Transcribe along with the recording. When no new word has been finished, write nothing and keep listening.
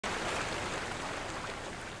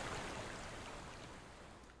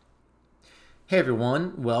Hey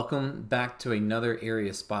everyone, welcome back to another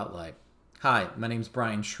area spotlight. Hi, my name is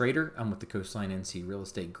Brian Schrader. I'm with the Coastline NC Real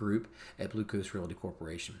Estate Group at BlueCoast Realty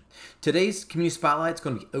Corporation. Today's community spotlight is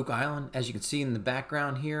going to be Oak Island. As you can see in the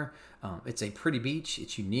background here, it's a pretty beach.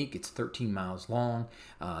 It's unique. It's 13 miles long.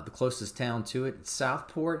 The closest town to it is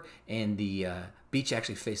Southport, and the beach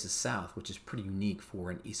actually faces south, which is pretty unique for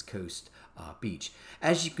an East Coast beach.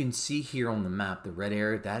 As you can see here on the map, the red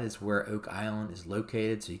area, that is where Oak Island is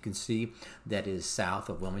located. So you can see that is south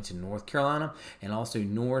of Wilmington, North Carolina, and also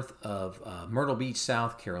north of Myrtle Beach,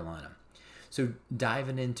 South Carolina. So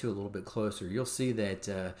diving into a little bit closer, you'll see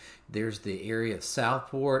that there's the area of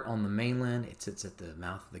Southport on the mainland. It sits at the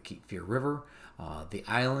mouth of the Cape Fear River. The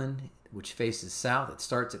island, which faces south, it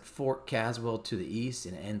starts at Fort Caswell to the east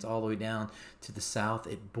and ends all the way down to the south.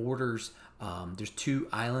 It borders, there's two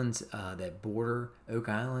islands that border Oak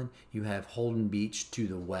Island. You have Holden Beach to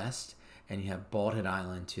the west, and you have Bald Head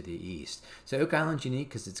Island to the east. So Oak Island's unique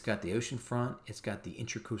because it's got the ocean front, it's got the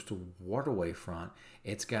Intracoastal Waterway front,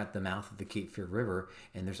 it's got the mouth of the Cape Fear River,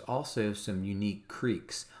 and there's also some unique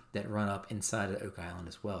creeks that run up inside of Oak Island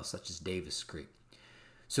as well, such as Davis Creek.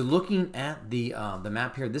 So looking at the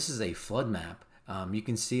map here, this is a flood map. You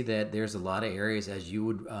can see that there's a lot of areas, as you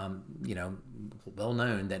would, well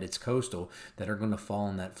known that it's coastal, that are going to fall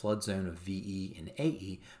in that flood zone of VE and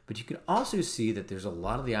AE. But you can also see that there's a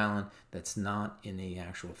lot of the island that's not in the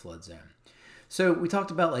actual flood zone. So we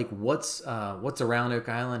talked about like what's around Oak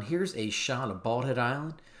Island. Here's a shot of Bald Head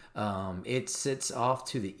Island. It sits off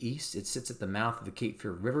to the east. It sits at the mouth of the Cape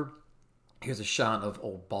Fear River. Here's a shot of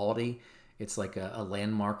Old Baldy. It's like a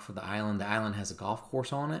landmark for the island. The island has a golf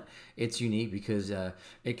course on it. It's unique because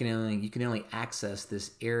you can only access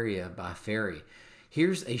this area by ferry.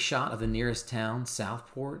 Here's a shot of the nearest town,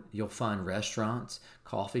 Southport. You'll find restaurants,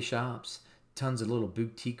 coffee shops, tons of little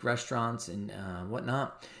boutique restaurants and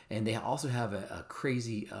whatnot. And they also have a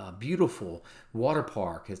crazy, beautiful water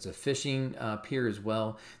park. It's a fishing pier as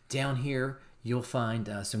well. Down here, you'll find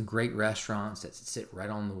some great restaurants that sit right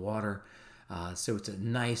on the water. So it's a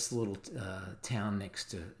nice little town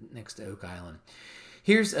next to Oak Island.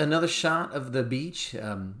 Here's another shot of the beach.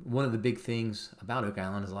 One of the big things about Oak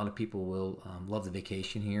Island is a lot of people will love the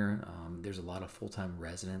vacation here. There's a lot of full-time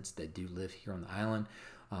residents that do live here on the island.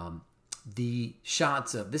 The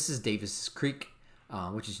shots of this is Davis Creek,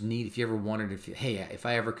 which is neat. If you ever wondered if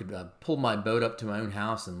I ever could pull my boat up to my own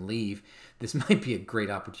house and leave, this might be a great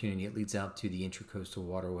opportunity. It leads out to the Intracoastal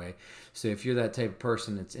Waterway. So if you're that type of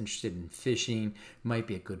person that's interested in fishing, it might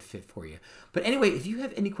be a good fit for you. But anyway, if you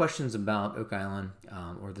have any questions about Oak Island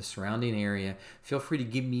or the surrounding area, feel free to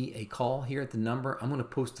give me a call here at the number. I'm going to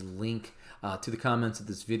post a link to the comments of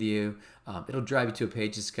this video. It'll drive you to a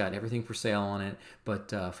page that's got everything for sale on it. But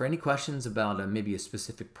for any questions about maybe a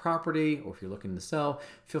specific property, or if you're looking to sell,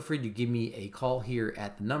 feel free to give me a call here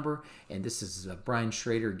at the number. And this is Brian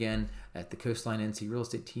Schrader again at the Coastline NC Real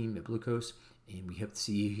Estate Team at BlueCoast. And we hope to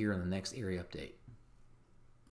see you here on the next area update.